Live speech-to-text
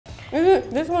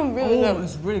This one's really good.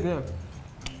 It's really good.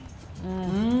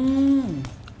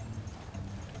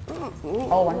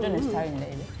 Oh, 완전 내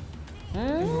스타일인데 이게.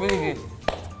 It's really good.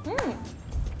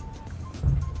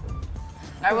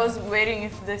 I was waiting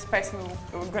if the spice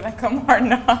were gonna come or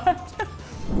not.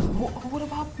 What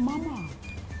about Mama?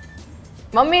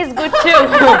 Mommy is good too.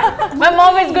 My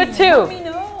mom is good too. Mommy,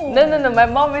 no. No. My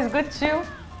mom is good too.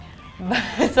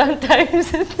 But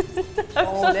sometimes I'm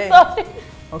so day. sorry.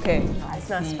 Okay. It's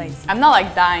not spicy. I'm not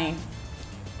like dying,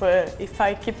 but if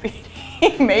I keep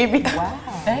eating, maybe. Wow.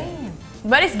 Damn.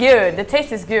 But it's good. The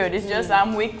taste is good. It's just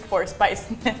I'm weak for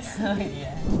spiciness.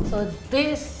 Yeah. So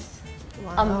this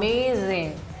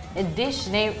amazing dish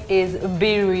name is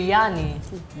biryani.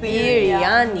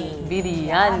 Biryani.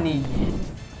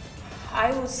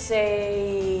 I would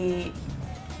say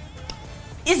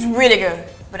it's really good,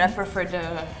 but I prefer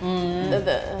the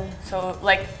so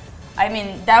like I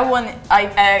mean that one I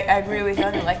agree with you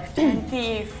like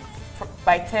 20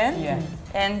 by 10. Yeah.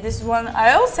 And this one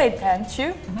I will say 10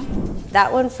 too. That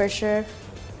one for sure,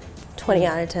 20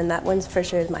 out of 10. That one's for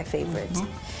sure is my favorite.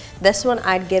 This one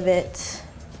I'd give it,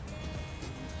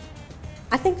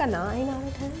 I think a 9 out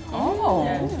of 10. Oh,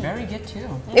 it's very good too.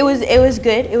 It was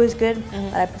good,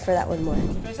 but I prefer that one more.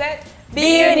 Present.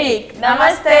 Be unique.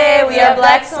 Namaste. We are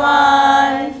Black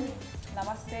Swan.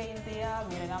 Namaste, India.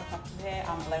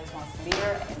 I'm Black Swan's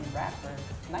leader and rapper.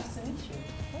 Nice to meet you.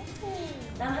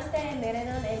 Namaste, मेरा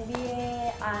नाम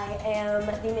NVee. I am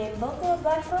the main vocal of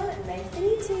Black Swan. Nice to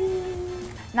meet you.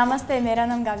 Namaste. मेरा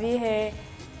नाम Gabi है.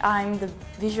 I'm the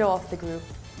visual of the group.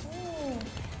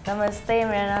 Namaste,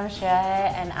 मेरा नाम Sriya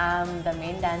है and I'm the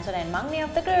main dancer and mangni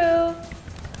of the group.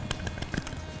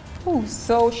 Ooh,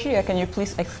 so Sriya, can you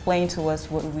please explain to us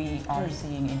what we are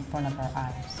seeing in front of our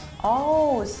eyes?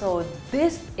 Oh, so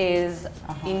this is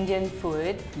Indian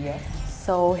food. Yes.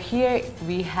 So here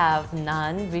we have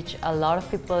naan, which a lot of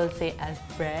people say as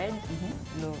bread.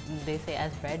 No, they say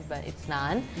as bread, but it's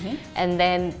naan. And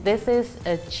then this is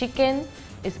a chicken.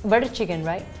 It's butter chicken,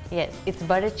 right? Yes, it's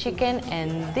butter chicken,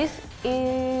 and this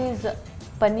is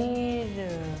paneer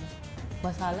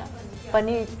masala.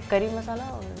 Paneer curry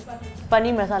masala.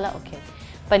 Paneer masala. Okay,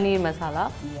 paneer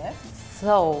masala. Yes.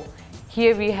 So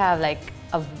here we have like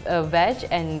a veg,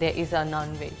 and there is a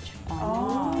non-veg.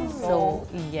 So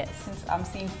yes. Since I'm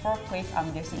seeing 4 plates,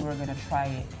 I'm guessing we're gonna try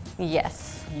it.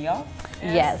 Yes. Yeah.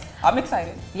 Yes. I'm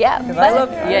excited. Yeah. Because But I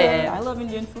love, yeah. I love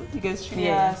Indian food because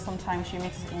Sriya sometimes she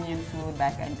makes Indian food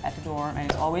back at the dorm and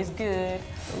it's always good.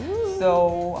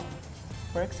 So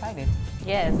we're excited.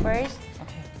 Yes. First,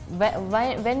 Okay.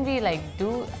 when we like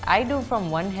do, I do from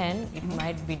one hand. It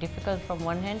might be difficult from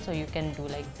one hand, so you can do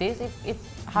like this if it's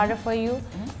harder for you,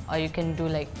 or you can do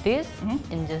like this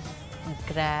and just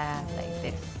grab like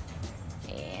this.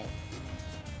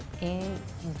 And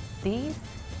these.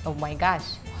 Oh my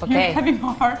gosh. Okay. You're having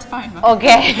a hard time.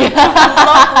 Okay.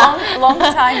 long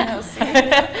time no see.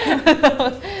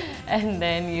 And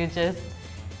then you just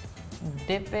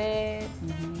dip it,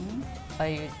 or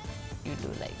you do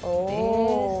like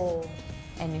this,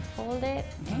 and you fold it,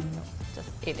 and just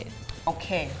eat it.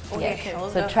 Okay. Okay.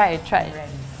 So try it.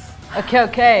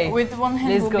 Okay. With one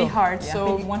hand Let's will go. be hard. Yeah,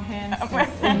 So maybe one hand.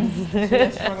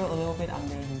 Sriya struggle a little bit. I'm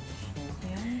gonna do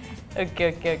two hands.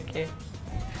 Okay.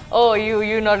 Oh,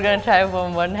 you're not gonna try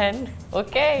from one hand?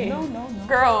 Okay. No.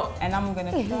 girl, And I'm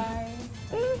gonna try.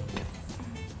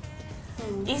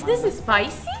 is this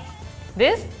spicy?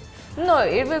 This? No,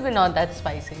 it will be not that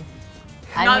spicy.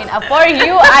 I mean, for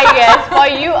you, I guess. For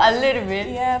you, a little bit.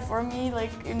 Yeah, for me,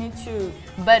 like you need to.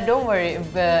 But don't worry,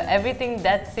 everything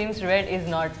that seems red is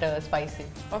not spicy.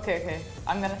 Okay.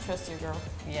 I'm gonna trust you, girl.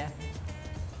 Yeah.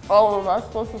 Oh, that's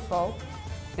supposed to fall.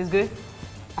 It's good?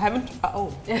 I haven't.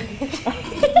 Oh.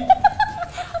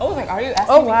 I was like, are you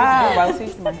asking me if it's good while it's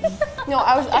tasting my hand? No,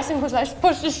 I was asking was I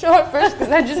supposed to show it first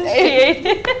because I just ate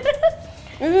it.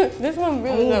 This one's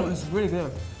really good. It's really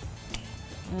good.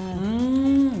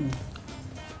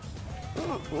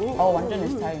 Oh, 완전 내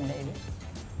스타일인데 이게.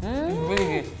 It's really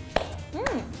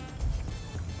good.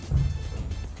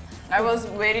 I was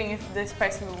waiting if the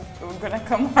spice were gonna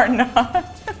come or not.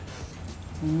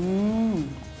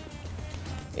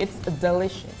 It's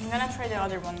delicious. I'm gonna try the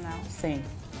other one now. Same.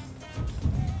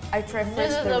 I tried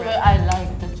This first is the the way red. I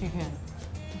like the chicken.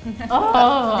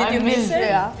 Oh, Did you miss it?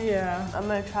 Yeah. Yeah. I'm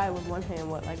gonna try with one hand,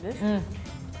 like this?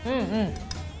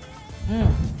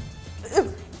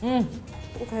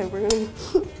 Okay, we're gonna.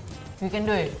 We can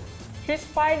do it. She's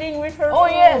fighting with her Oh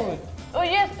food. yes! Oh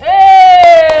yes!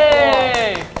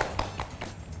 Hey!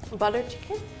 Butter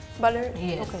chicken? Butter?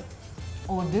 Yes. Okay.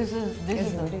 Oh, this is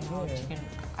It's the really raw good. chicken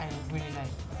I really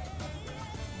like.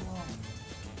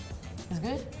 It's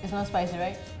good? It's not spicy,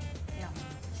 right?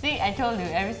 See, I told you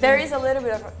everything. There is a little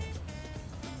bit of.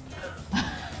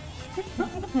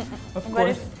 Of But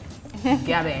course.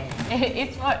 Gabi.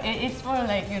 it's for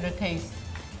like taste.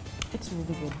 It's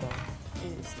really good though.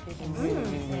 It's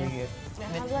Really good.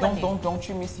 Don't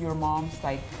you miss your mom's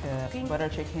like butter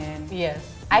chicken? Yes.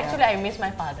 Actually, I miss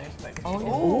my father's burger. Oh,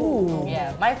 chicken. Ooh.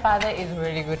 Yeah, my father is a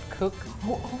really good cook.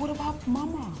 What about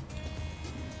mama?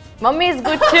 Mommy is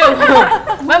good too.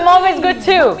 My mom is good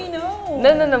too. Mommy, no.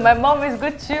 No. My mom is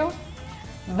good too.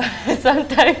 But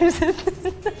sometimes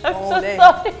I'm so day.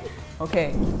 sorry.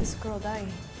 Okay. This girl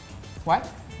dying. What?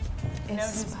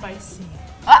 It's spicy.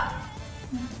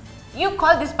 You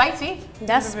call this spicy?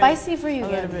 That's spicy for you, A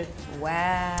little Gabi. bit.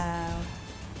 Wow.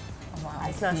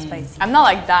 It's not spicy. I'm not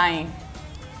like dying,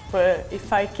 but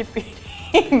if I keep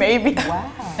eating, maybe.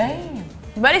 Wow. Same.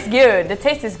 But it's good. The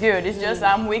taste is good. It's just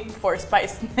I'm weak for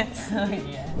spiciness.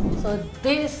 Yeah. So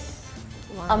this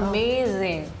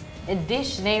amazing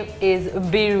dish name is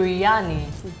biryani.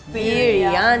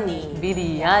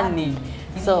 Biryani.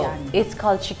 So it's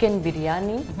called chicken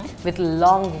biryani with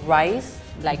long rice,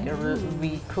 like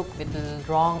we cook with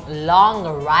long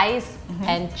rice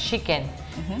and chicken.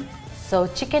 So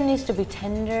chicken needs to be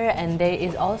tender, and there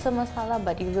is also masala,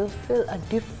 but you will feel a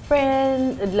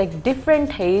different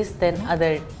taste than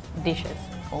other dishes.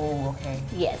 Oh, okay.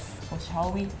 Yes. So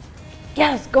shall we?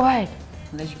 Yes, go ahead.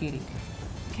 Let's get it.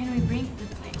 Can we bring the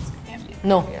plates?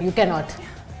 No, you cannot.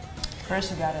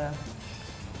 First, you gotta.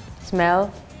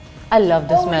 Smell. I love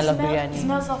the smell of biryani. It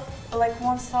smells of like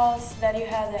one sauce that you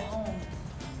had at home.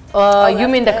 You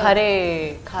mean the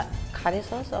curry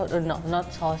sauce? Or no,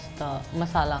 not sauce, the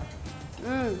masala.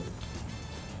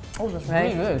 Oh, that's Right?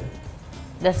 really good.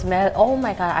 The smell, oh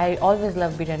my god, I always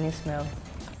love biryani smell.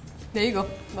 There you go.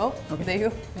 Oh, okay. There you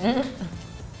go.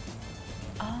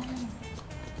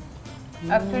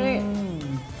 Actually,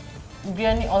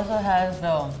 biryani also has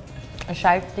a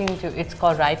side thing too. It's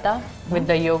called raita with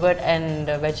the yogurt and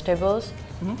the vegetables.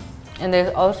 And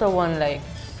there's also one like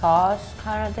sauce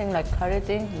kind of thing, like curry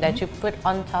thing that you put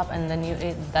on top and then you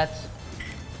eat. That's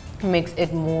makes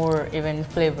it more even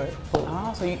flavorful.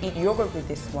 Ah, so you eat yogurt with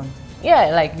this one? Yeah,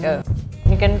 like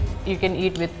you can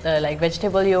eat with like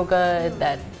vegetable yogurt,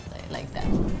 that like that.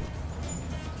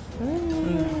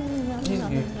 It's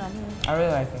good. I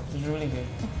really like it. It's really good.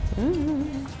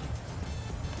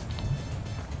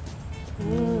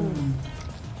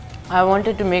 I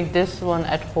wanted to make this one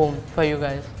at home for you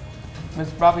guys.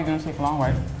 It's probably gonna take long,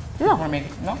 right? No. Wanna make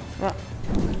it? No?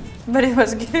 But it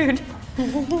was good.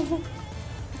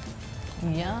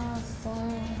 Yeah, so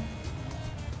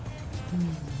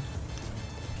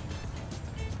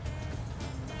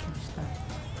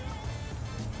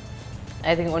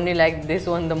I think only like this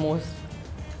one the most.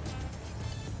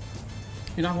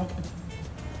 You know what?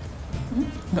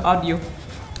 The audio.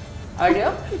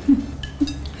 Audio?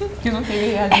 You know,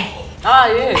 maybe Ah,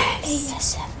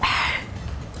 yes.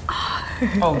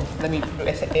 Oh, let me do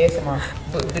ASMR.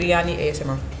 Biryani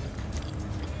ASMR.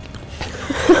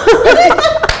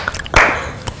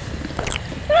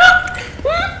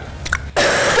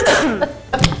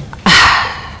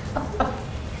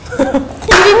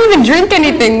 You didn't even drink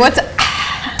anything. What's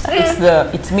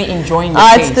It's me enjoying the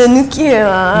it's taste. the nuki.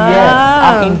 Yes,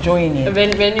 I'm enjoying it.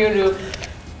 When you do,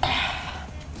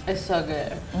 it's so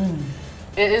good.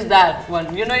 It is that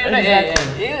one. You know.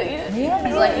 Exactly. Yeah.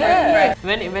 It's like right.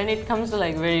 When it comes to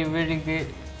like very good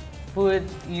food,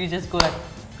 you just go like.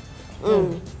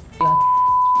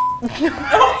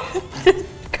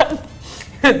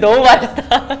 Don't watch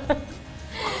that.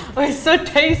 Oh, it's so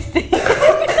tasty.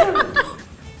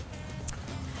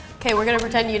 Okay, we're gonna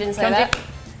pretend you didn't say that.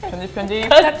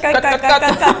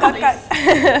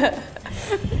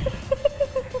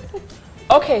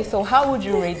 Okay, so how would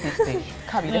you rate this dish?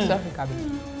 Gabi, let's start with Gabi.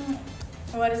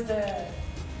 What is the?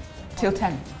 Till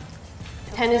 10.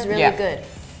 10 is really Yeah. good.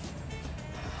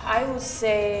 I would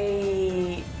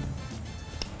say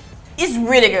it's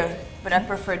really good, but I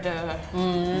prefer the.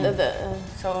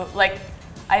 So like,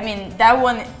 I mean that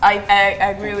one I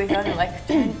agree with you, like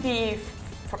 20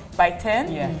 by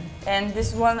 10. Yeah. And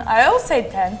this one I will say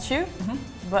 10 too,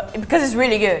 but because it's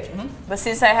really good. But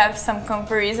since I have some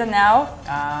comparison now,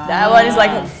 that one is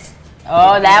like.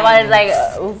 Oh, that one is like.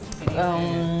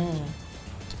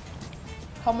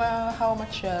 How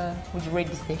much would you rate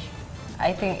this dish?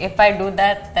 I think if I do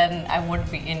that, then I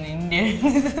won't be in India.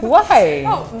 Why?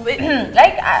 Oh, but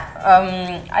Like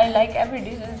I like every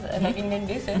dishes, like Indian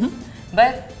dishes,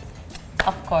 but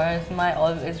of course my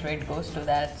always rate goes to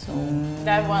that. So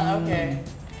that one, okay.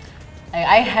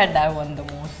 I had that one the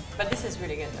most. But this is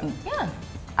really good though. Yeah.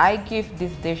 I give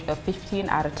this dish a 15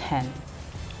 out of 10.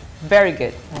 Very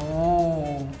good.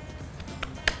 Oh.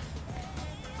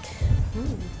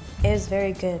 It was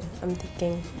very good. I'm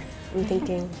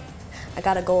thinking. I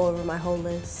gotta go over my whole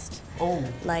list. Oh,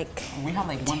 Like we have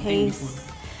like one thing taste.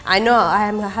 before. I know. I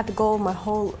have to go over my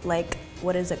whole like.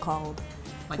 What is it called?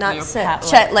 Like Not your set.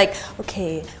 palate. Like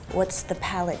okay, what's the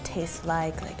palate taste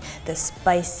like? Like the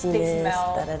spiciness.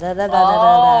 smell. Da, da, da, da, da, da,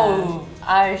 da. Oh,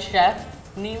 our chef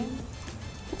name.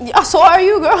 Yeah, so are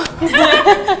you, girl.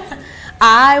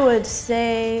 I would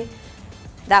say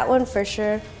that one for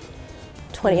sure.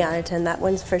 20 out of 10. That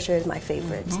one's for sure is my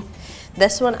favorite.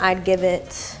 This one I'd give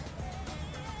it.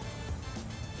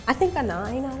 I think a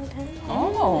 9 out of 10.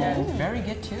 Oh, very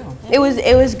good too. It was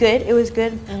good. It was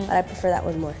good, but I prefer that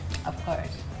one more. Of course.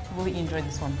 Really enjoyed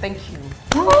this one. Thank you.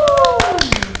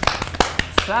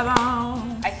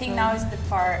 I think now is the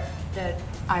part that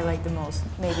I like the most.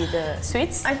 Maybe the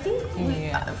sweets. I think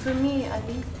Yeah. for me, I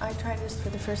think I tried this for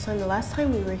the first time the last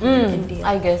time we were here in India.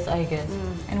 I guess.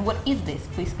 And what is this?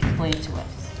 Please explain to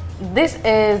us. This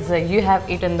is you have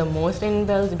eaten the most in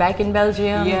back in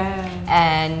Belgium. Yeah.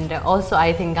 And also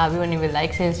I think Gabi will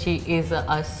like since she is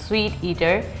a sweet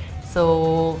eater.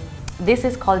 So this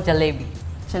is called jalebi.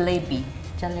 Jalebi.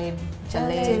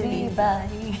 Jalebi. Bye.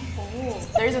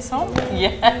 There's a song.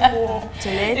 Yeah.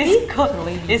 Jalebi? It's called.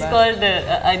 It's called.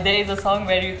 There is a song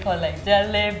where you call like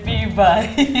jalebi bye.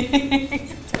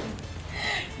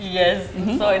 Yes.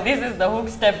 So this is the hook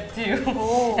step too.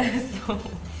 So,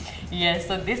 yes.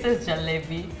 So this is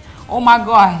jalebi. Oh my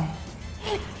god.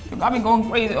 You got me going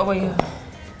crazy over here.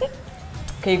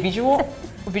 Okay,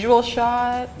 visual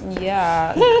shot.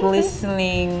 Yeah,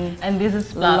 glistening, And this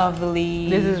is lovely.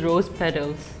 This is rose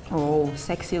petals. Oh,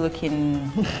 sexy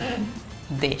looking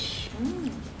dish.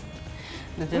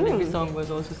 The jalebi song was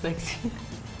also sexy.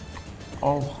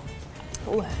 Oh.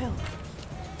 Oh hell.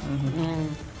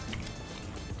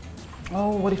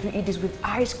 Oh, what if you eat this with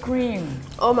ice cream?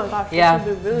 Oh my gosh. Yeah. This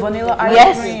would be really, Vanilla really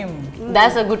ice Yes. cream.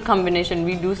 That's a good combination.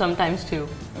 We do sometimes too.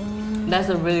 That's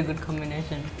a really good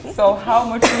combination. So how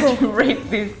much would you rate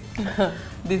this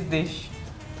this dish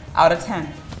out of 10?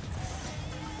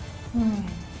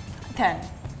 10.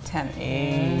 10.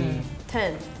 Eh.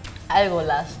 10. I'll go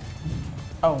last.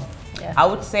 Oh, Yeah. I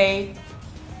would say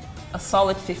a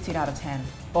solid 15 out of 10.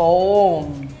 Oh.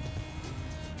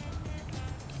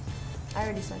 I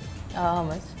already said. How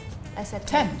much? I said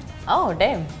 10. Oh,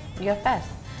 damn. You're fast.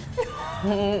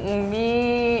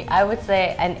 Me, I would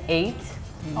say an 8.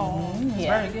 Oh. It's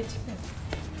Yeah. very good too.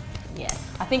 Yes.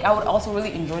 I think I would also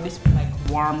really enjoy this with like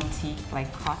warm tea, like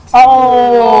hot tea.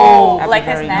 Oh, That'd be like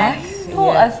a very snack. nice.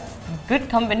 Oh, Yeah. good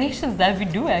combinations that we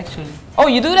do actually. Oh,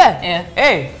 you do that? Yeah.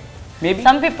 Hey, maybe.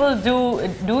 Some people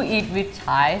do eat with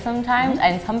chai sometimes,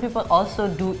 and some people also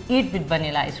do eat with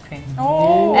vanilla ice cream.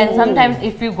 Oh. And sometimes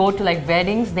if you go to like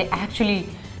weddings, they actually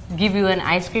give you an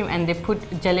ice cream and they put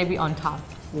jalebi on top.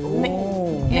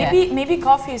 Oh. Yeah. Maybe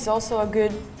coffee is also a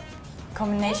good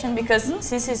combination because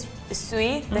since it's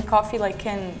sweet, the coffee like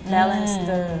can balance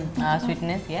the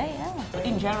Sweetness, yeah. But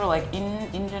in general, like in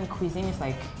Indian cuisine, is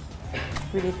like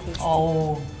really tasty.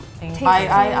 Oh,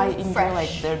 I enjoy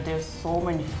fresh. like there's so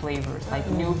many flavors, like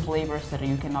new flavors that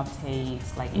you cannot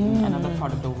taste like in another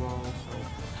part of the world. So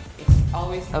it's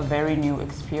always a very new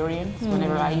experience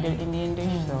whenever I eat an Indian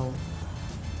dish. So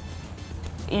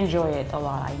enjoy it a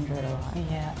lot. I enjoy it a lot.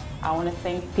 yeah. I want to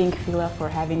thank Pinkvilla for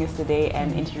having us today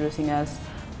and introducing us,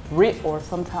 or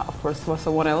sometimes for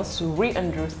someone else,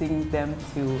 reintroducing them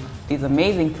to these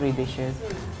amazing 3 dishes,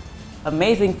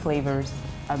 amazing flavors,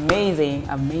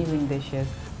 amazing dishes.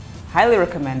 Highly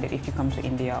recommend it if you come to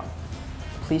India.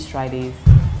 Please try these.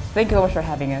 Thank you so much for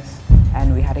having us,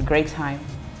 and we had a great time.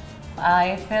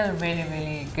 I feel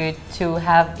really good to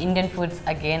have Indian foods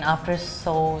again after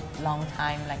so long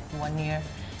time, like 1 year.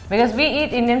 Because we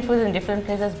eat Indian foods in different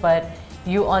places, but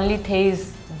you only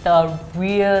taste the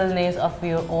realness of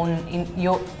your own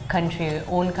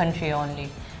own country only.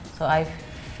 So I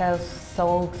felt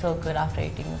so good after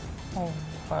eating home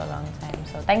for a long time.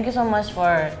 So thank you so much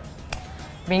for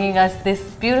bringing us this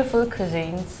beautiful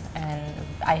cuisines, and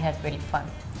I had really fun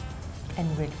and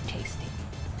really tasty.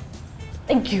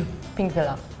 Thank you,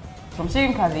 Pinkvilla. 그럼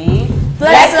지금까지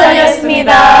BLACKSWAN이었습니다.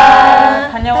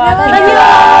 다녀와.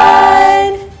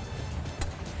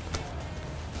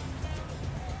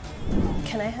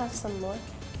 Can I have some more?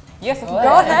 Yes, of Go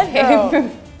course. ahead, girl.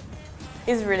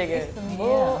 It's really good.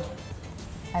 Yeah.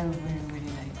 I really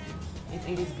like it.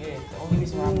 It is good. The only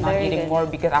reason why I'm not Very eating good. more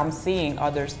because I'm seeing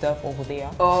other stuff over there.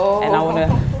 Oh. And I want to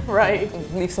Right.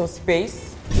 leave some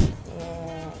space.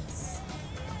 Yes.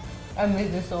 I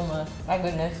miss this so much. My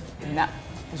goodness. Nah,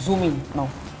 zoom in. No.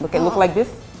 Look like this.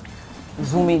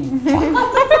 Zoom in. No,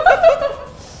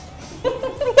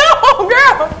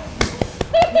 girl.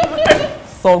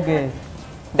 So good.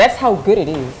 That's how good it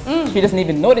is. She doesn't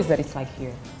even notice that it's like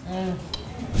here.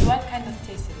 What kind of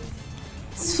taste it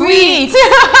is? Sweet!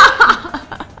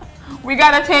 We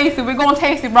gotta taste it. We're gonna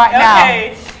taste it right now.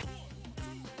 Okay.